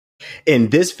In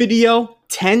this video,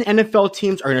 10 NFL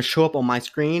teams are going to show up on my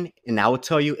screen, and I will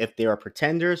tell you if they are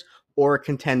pretenders or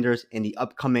contenders in the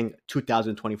upcoming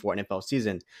 2024 NFL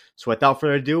season. So without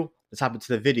further ado, let's hop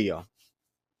into the video.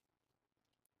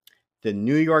 The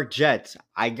New York Jets,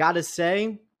 I gotta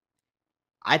say,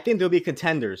 I think they'll be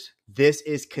contenders. This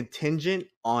is contingent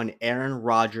on Aaron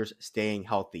Rodgers staying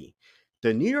healthy.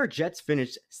 The New York Jets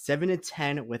finished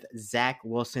 7-10 with Zach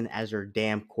Wilson as their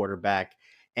damn quarterback.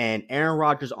 And Aaron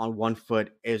Rodgers on one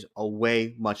foot is a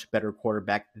way much better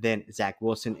quarterback than Zach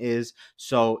Wilson is.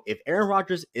 So if Aaron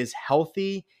Rodgers is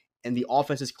healthy and the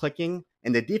offense is clicking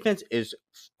and the defense is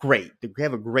great, they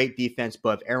have a great defense,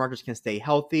 but if Aaron Rodgers can stay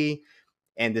healthy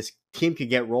and this team could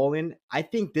get rolling, I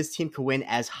think this team could win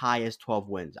as high as 12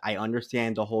 wins. I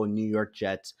understand the whole New York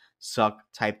Jets suck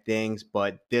type things,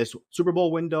 but this Super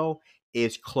Bowl window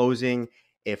is closing.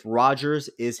 If Rodgers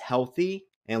is healthy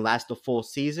and lasts the full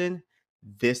season,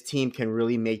 this team can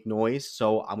really make noise.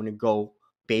 So I'm going to go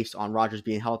based on Rodgers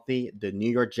being healthy. The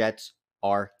New York Jets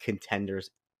are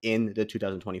contenders in the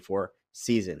 2024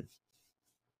 season.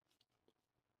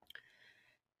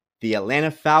 The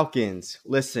Atlanta Falcons.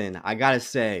 Listen, I got to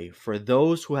say, for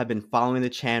those who have been following the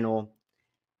channel,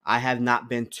 I have not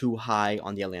been too high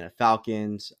on the Atlanta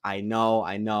Falcons. I know.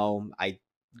 I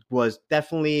was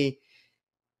definitely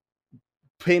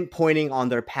pinpointing on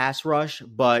their pass rush,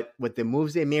 but with the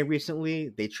moves they made recently,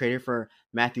 they traded for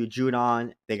Matthew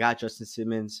Judon. They got Justin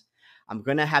Simmons. I'm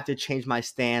going to have to change my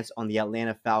stance on the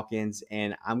Atlanta Falcons,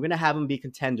 and I'm going to have them be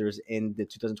contenders in the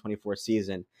 2024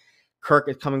 season. Kirk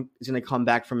is going to come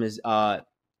back from his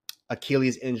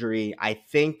Achilles injury. I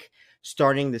think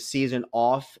starting the season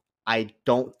off, I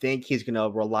don't think he's going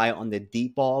to rely on the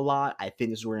deep ball a lot. I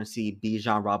think this is where we're going to see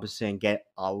Bijan Robinson get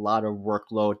a lot of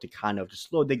workload to kind of just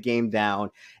slow the game down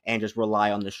and just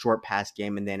rely on the short pass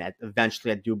game. And then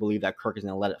eventually I do believe that Kirk is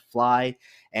going to let it fly.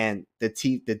 And the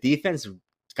defense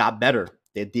got better.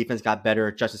 The defense got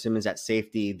better. Justin Simmons at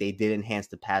safety. They did enhance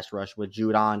the pass rush with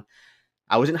Judon.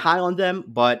 I wasn't high on them,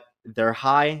 but they're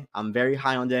high. I'm very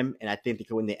high on them, and I think they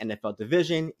could win the NFL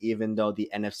division, even though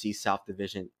the NFC South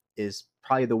division is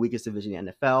probably the weakest division in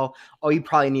the NFL. All you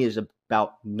probably need is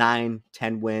about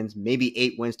 9-10 wins, maybe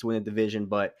 8 wins to win the division,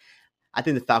 but I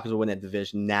think the Falcons will win that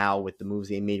division now with the moves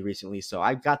they made recently. So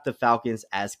I've got the Falcons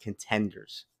as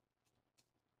contenders.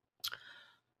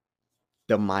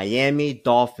 The Miami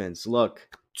Dolphins. Look,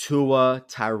 Tua,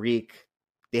 Tyreek,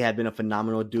 they have been a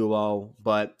phenomenal duo,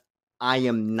 but I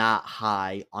am not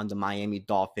high on the Miami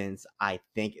Dolphins. I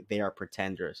think they are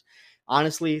pretenders.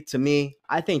 Honestly, to me,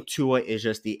 I think Tua is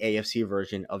just the AFC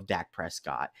version of Dak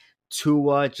Prescott.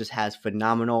 Tua just has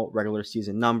phenomenal regular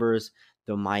season numbers.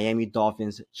 The Miami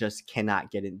Dolphins just cannot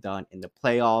get it done in the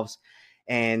playoffs.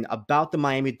 And about the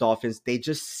Miami Dolphins, they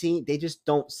just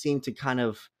don't seem to kind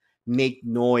of make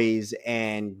noise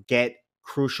and get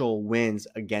crucial wins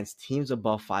against teams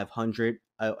above 500.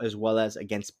 As well as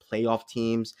against playoff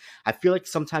teams. I feel like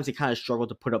sometimes they kind of struggle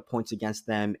to put up points against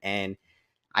them, and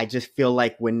I just feel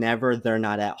like whenever they're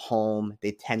not at home,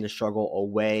 they tend to struggle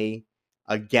away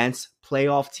against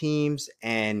playoff teams.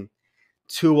 And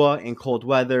Tua in cold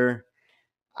weather,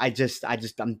 I'm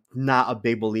not a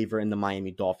big believer in the Miami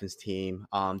Dolphins team.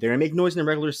 They're gonna make noise in the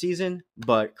regular season,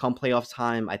 but come playoff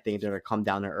time, I think they're gonna come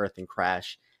down to earth and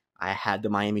crash. I had the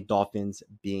Miami Dolphins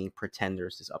being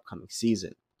pretenders this upcoming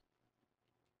season.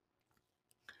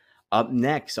 Up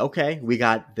next, okay, we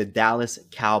got the Dallas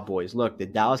Cowboys. Look, the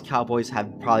Dallas Cowboys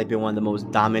have probably been one of the most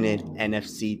dominant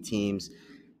NFC teams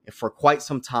for quite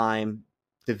some time.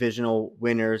 Divisional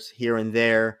winners here and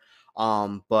there.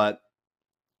 But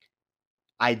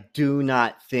I do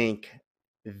not think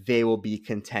they will be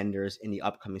contenders in the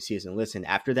upcoming season. Listen,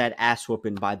 after that ass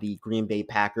whooping by the Green Bay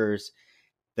Packers,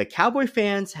 the Cowboy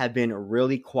fans have been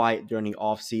really quiet during the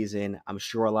offseason. I'm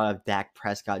sure a lot of Dak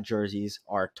Prescott jerseys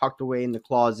are tucked away in the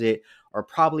closet or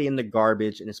probably in the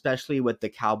garbage, and especially with the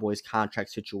Cowboys contract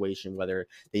situation, whether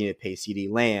they need to pay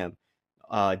CeeDee Lamb,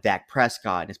 Dak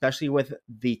Prescott, and especially with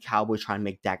the Cowboys trying to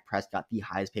make Dak Prescott the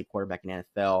highest paid quarterback in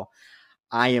the NFL.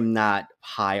 I am not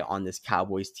high on this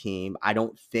Cowboys team. I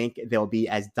don't think they'll be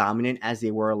as dominant as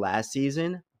they were last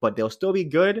season, but they'll still be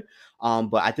good.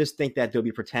 But I just think that they'll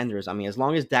be pretenders. I mean, as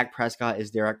long as Dak Prescott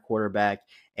is there at quarterback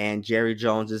and Jerry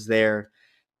Jones is there,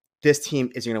 this team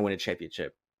is going to win a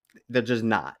championship. They're just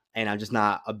not. And I'm just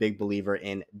not a big believer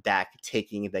in Dak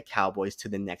taking the Cowboys to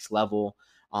the next level.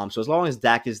 So as long as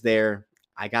Dak is there,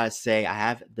 I got to say I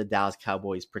have the Dallas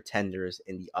Cowboys pretenders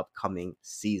in the upcoming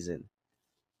season.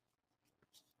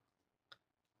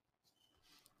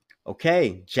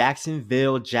 Okay,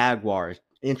 Jacksonville Jaguars.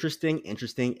 Interesting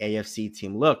AFC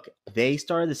team. Look, they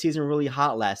started the season really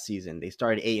hot last season. They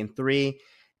started 8-3.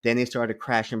 Then they started to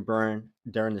crash and burn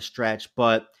during the stretch,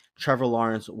 but Trevor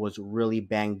Lawrence was really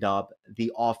banged up.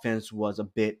 The offense was a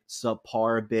bit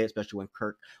subpar, especially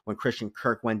when Christian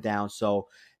Kirk went down. So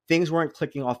things weren't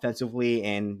clicking offensively,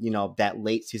 and that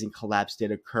late season collapse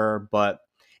did occur. But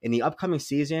in the upcoming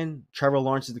season, Trevor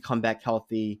Lawrence is to come back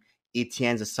healthy.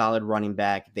 Etienne's a solid running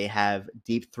back. They have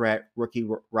deep threat rookie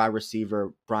wide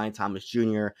receiver Brian Thomas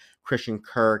Jr., Christian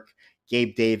Kirk,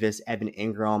 Gabe Davis, Evan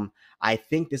Ingram. I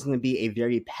think this is going to be a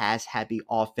very pass-happy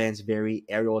offense, very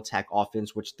aerial attack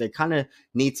offense, which they kind of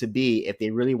need to be if they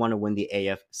really want to win the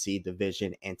AFC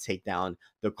division and take down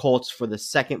the Colts for the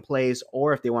second place,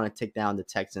 or if they want to take down the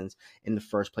Texans in the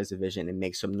first place division and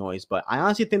make some noise. But I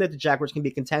honestly think that the Jaguars can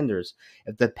be contenders.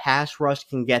 If the pass rush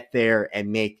can get there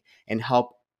and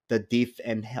help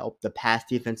the pass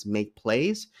defense make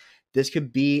plays, this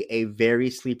could be a very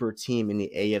sleeper team in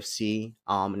the AFC.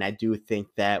 And I do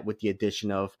think that with the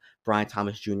addition of Brian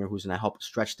Thomas Jr., who's going to help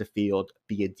stretch the field,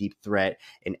 be a deep threat,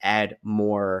 and add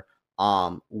more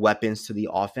weapons to the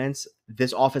offense,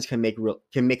 this offense can make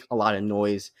a lot of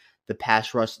noise. The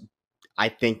pass rush, I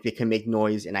think they can make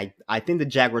noise, and I think the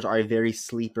Jaguars are a very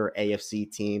sleeper AFC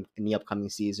team in the upcoming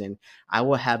season. I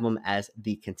will have them as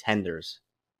the contenders.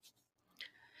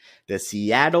 The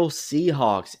Seattle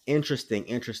Seahawks.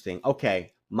 Interesting.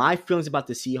 Okay, my feelings about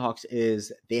the Seahawks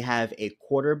is they have a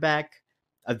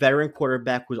veteran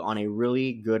quarterback who's on a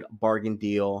really good bargain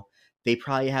deal. They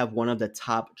probably have one of the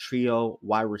top trio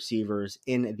wide receivers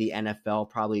in the NFL,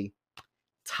 probably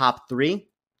top three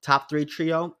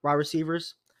trio wide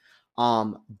receivers.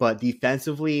 But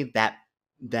defensively,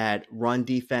 that run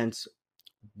defense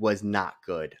was not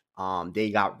good. They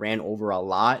got ran over a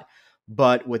lot.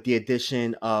 But with the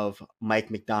addition of Mike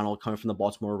McDonald coming from the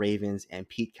Baltimore Ravens and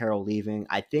Pete Carroll leaving,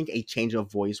 I think a change of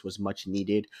voice was much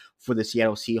needed for the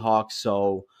Seattle Seahawks.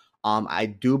 So I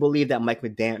do believe that Mike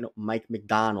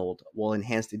McDonald will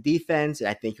enhance the defense. And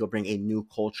I think he'll bring a new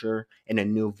culture and a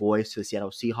new voice to the Seattle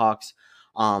Seahawks.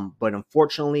 But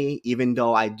unfortunately, even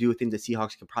though I do think the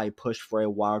Seahawks can probably push for a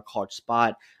wild card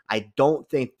spot, I don't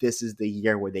think this is the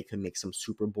year where they can make some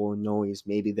Super Bowl noise.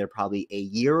 Maybe they're probably a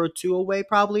year or two away,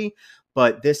 probably.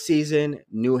 But this season,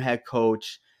 new head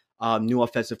coach, new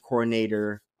offensive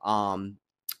coordinator.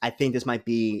 I think this might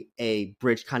be a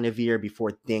bridge kind of year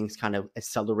before things kind of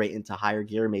accelerate into higher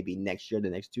gear, maybe next year, the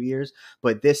next 2 years.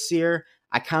 But this year,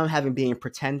 I kind of have them being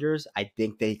pretenders. I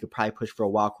think they could probably push for a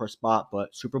wild card spot,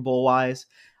 but Super Bowl wise,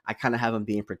 I kind of have them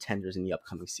being pretenders in the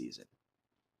upcoming season.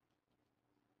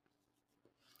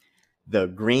 The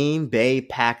Green Bay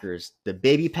Packers, the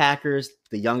baby Packers,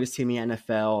 the youngest team in the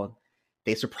NFL.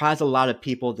 They surprised a lot of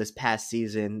people this past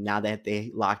season now that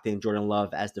they locked in Jordan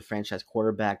Love as the franchise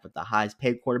quarterback, with the highest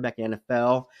paid quarterback in the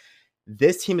NFL.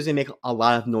 This team is going to make a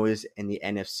lot of noise in the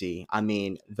NFC. I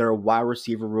mean, their wide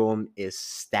receiver room is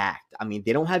stacked. I mean,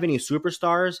 they don't have any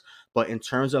superstars, but in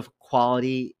terms of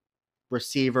quality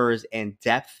receivers and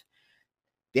depth,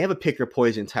 they have a pick your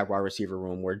poison type wide receiver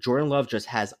room where Jordan Love just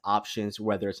has options,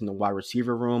 whether it's in the wide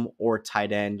receiver room or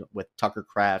tight end with Tucker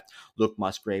Kraft, Luke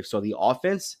Musgrave. So the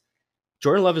offense,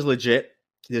 Jordan Love is legit.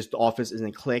 This offense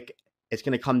isn't click. It's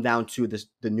going to come down to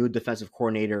the new defensive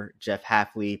coordinator, Jeff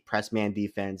Hafley, press man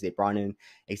defense. They brought in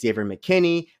Xavier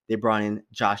McKinney. They brought in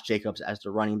Josh Jacobs as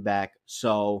the running back.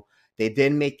 So they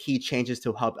did make key changes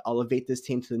to help elevate this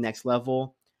team to the next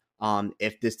level.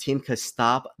 If this team could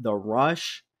stop the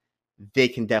rush, they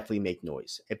can definitely make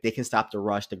noise. If they can stop the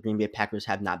rush, the Green Bay Packers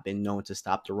have not been known to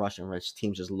stop the rush, and rush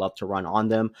teams just love to run on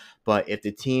them. But if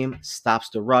the team stops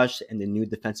the rush and the new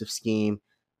defensive scheme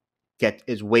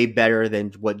is way better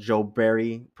than what Joe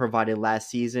Barry provided last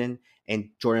season, and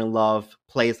Jordan Love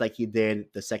plays like he did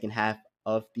the second half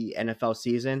of the NFL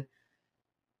season,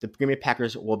 the Green Bay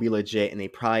Packers will be legit, and they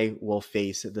probably will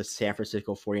face the San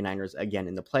Francisco 49ers again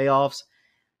in the playoffs.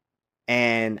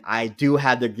 And I do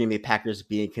have the Green Bay Packers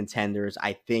being contenders.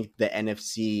 I think the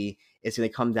NFC is going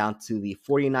to come down to the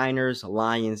 49ers,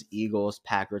 Lions, Eagles,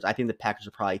 Packers. I think the Packers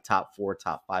are probably top 4,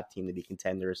 top 5 team to be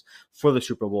contenders for the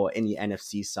Super Bowl in the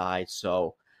NFC side.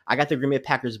 So I got the Green Bay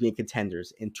Packers being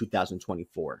contenders in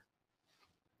 2024.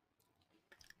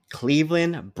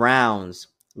 Cleveland Browns.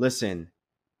 Listen,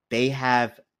 they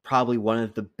have probably one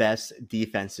of the best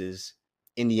defenses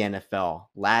in the NFL.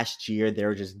 Last year, they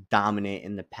were just dominant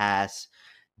in the pass,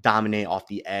 dominant off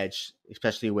the edge,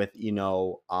 especially with,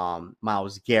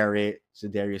 Myles Garrett,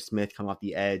 Zadarius Smith come off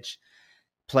the edge.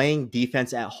 Playing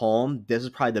defense at home, this is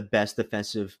probably the best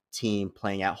defensive team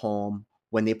playing at home.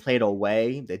 When they played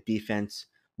away, the defense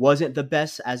wasn't the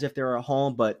best as if they were at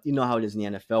home, but you know how it is in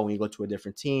the NFL. When you go to a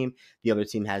different team, the other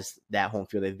team has that home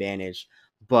field advantage.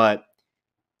 But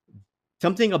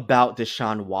Something about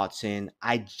Deshaun Watson,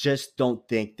 I just don't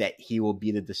think that he will be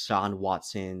the Deshaun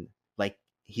Watson like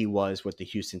he was with the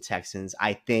Houston Texans.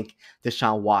 I think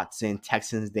Deshaun Watson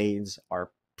Texans days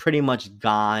are pretty much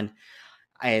gone,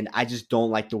 and I just don't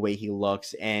like the way he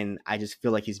looks, and I just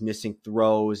feel like he's missing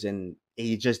throws, and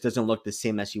he just doesn't look the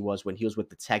same as he was when he was with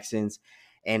the Texans,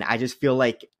 and I just feel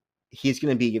like he's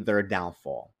going to be their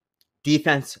downfall.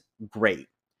 Defense, great.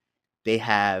 They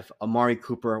have Amari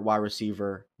Cooper, wide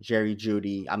receiver, Jerry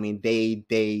Jeudy. I mean,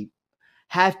 they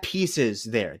have pieces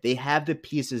there. They have the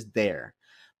pieces there.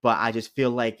 But I just feel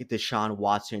like Deshaun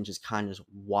Watson just kind of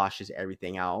washes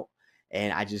everything out.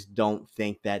 And I just don't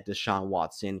think that Deshaun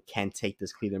Watson can take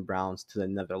this Cleveland Browns to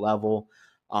another level.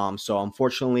 So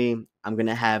unfortunately, I'm going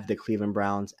to have the Cleveland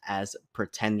Browns as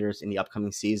pretenders in the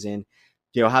upcoming season.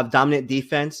 They'll have dominant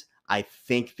defense. I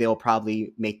think they'll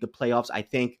probably make the playoffs. I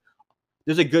think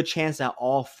there's a good chance that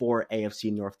all 4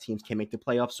 AFC North teams can make the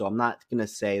playoffs. So I'm not going to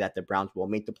say that the Browns will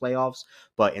make the playoffs.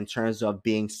 But in terms of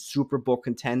being Super Bowl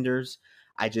contenders,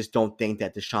 I just don't think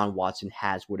that Deshaun Watson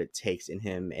has what it takes in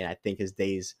him. And I think his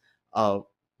days of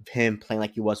him playing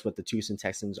like he was with the Houston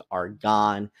Texans are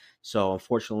gone. So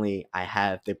unfortunately, I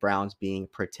have the Browns being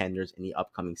pretenders in the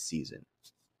upcoming season.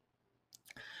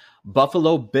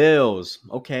 Buffalo Bills.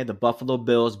 Okay, the Buffalo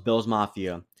Bills, Bills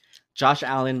Mafia. Josh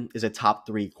Allen is a top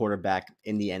 3 quarterback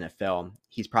in the NFL.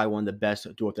 He's probably one of the best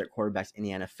dual threat quarterbacks in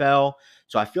the NFL.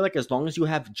 So I feel like as long as you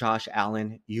have Josh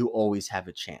Allen, you always have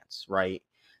a chance, right?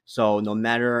 So no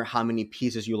matter how many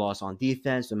pieces you lost on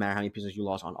defense, no matter how many pieces you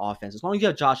lost on offense, as long as you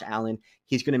have Josh Allen,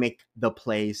 he's going to make the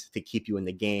plays to keep you in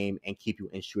the game and keep you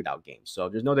in shootout games. So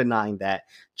there's no denying that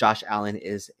Josh Allen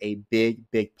is a big,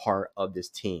 big part of this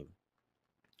team.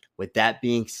 With that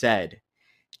being said,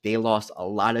 they lost a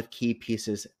lot of key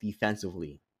pieces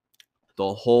defensively.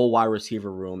 The whole wide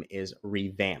receiver room is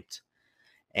revamped.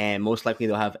 And most likely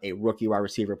they'll have a rookie wide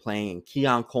receiver playing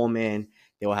Keon Coleman.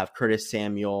 They will have Curtis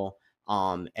Samuel.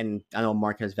 And I know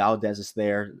Marquez Valdez is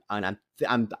there. And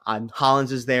I'm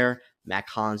Hollins is there. Mac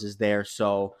Hollins is there.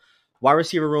 So wide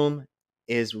receiver room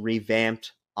is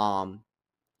revamped. I'm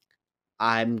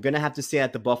going to have to say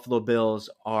that the Buffalo Bills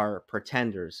are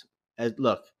pretenders.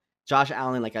 Look, Josh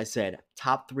Allen, like I said,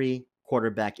 top 3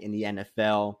 quarterback in the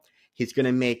NFL. He's going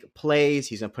to make plays.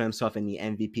 He's going to put himself in the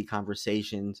MVP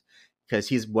conversations because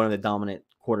he's one of the dominant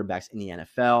quarterbacks in the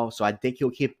NFL. So I think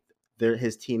he'll keep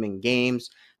his team in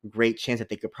games. Great chance that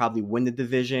they could probably win the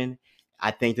division. I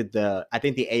think the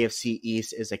AFC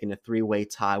East is like in a 3-way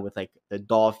tie with like the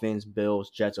Dolphins,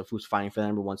 Bills, Jets, of who's fighting for the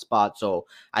number 1 spot. So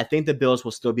I think the Bills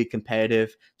will still be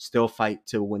competitive, still fight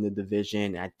to win the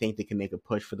division. And I think they can make a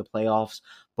push for the playoffs.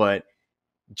 But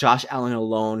Josh Allen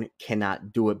alone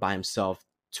cannot do it by himself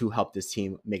to help this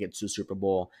team make it to Super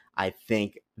Bowl. I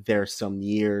think there's some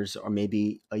years or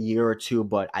maybe a year or 2,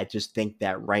 but I just think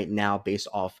that right now, based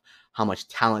off how much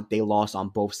talent they lost on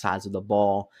both sides of the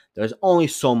ball, there's only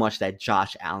so much that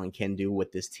Josh Allen can do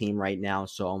with this team right now.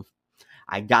 So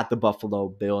I got the Buffalo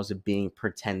Bills being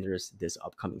pretenders this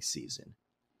upcoming season.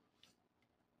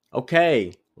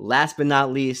 Okay, last but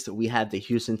not least, we have the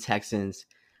Houston Texans.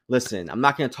 Listen, I'm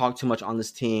not going to talk too much on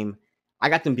this team. I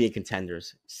got them being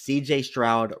contenders. CJ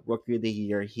Stroud, Rookie of the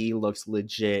Year. He looks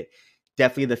legit.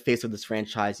 Definitely the face of this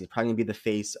franchise. He's probably going to be the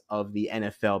face of the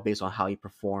NFL based on how he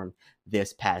performed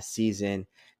this past season.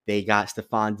 They got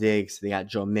Stephon Diggs. They got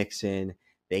Joe Mixon.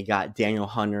 They got Daniel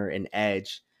Hunter and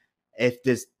Edge. If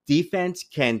this defense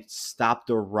can stop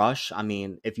the rush, I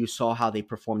mean, if you saw how they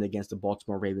performed against the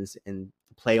Baltimore Ravens in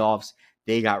the playoffs,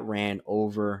 they got ran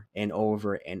over and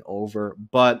over and over.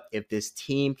 But if this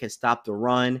team can stop the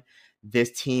run,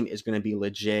 this team is going to be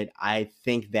legit. I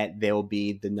think that they'll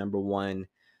be the number 1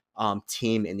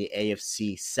 team in the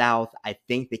AFC South. I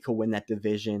think they could win that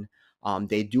division.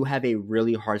 They do have a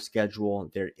really hard schedule.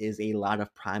 There is a lot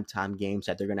of primetime games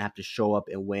that they're going to have to show up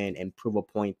and win and prove a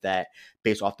point that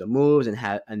based off the moves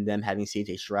and them having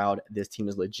CJ Stroud, this team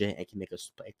is legit and can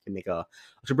make a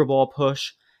Super Bowl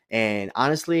push. And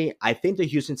honestly, I think the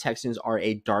Houston Texans are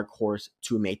a dark horse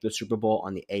to make the Super Bowl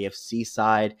on the AFC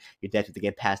side. You definitely have to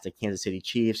get past the Kansas City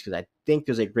Chiefs because I think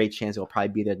there's a great chance they'll probably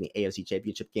be there in the AFC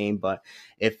Championship game. But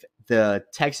if the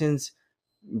Texans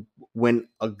win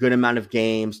a good amount of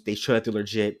games, they should have to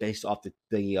legit based off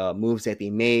the moves that they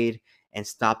made and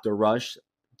stop the rush.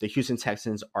 The Houston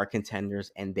Texans are contenders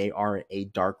and they are a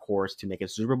dark horse to make a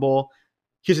Super Bowl.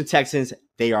 Houston Texans,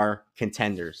 they are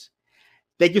contenders.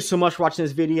 Thank you so much for watching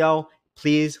this video.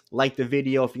 Please like the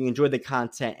video if you enjoyed the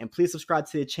content, and please subscribe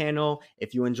to the channel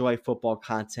if you enjoy football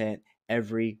content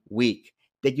every week.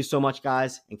 Thank you so much,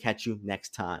 guys, and catch you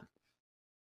next time.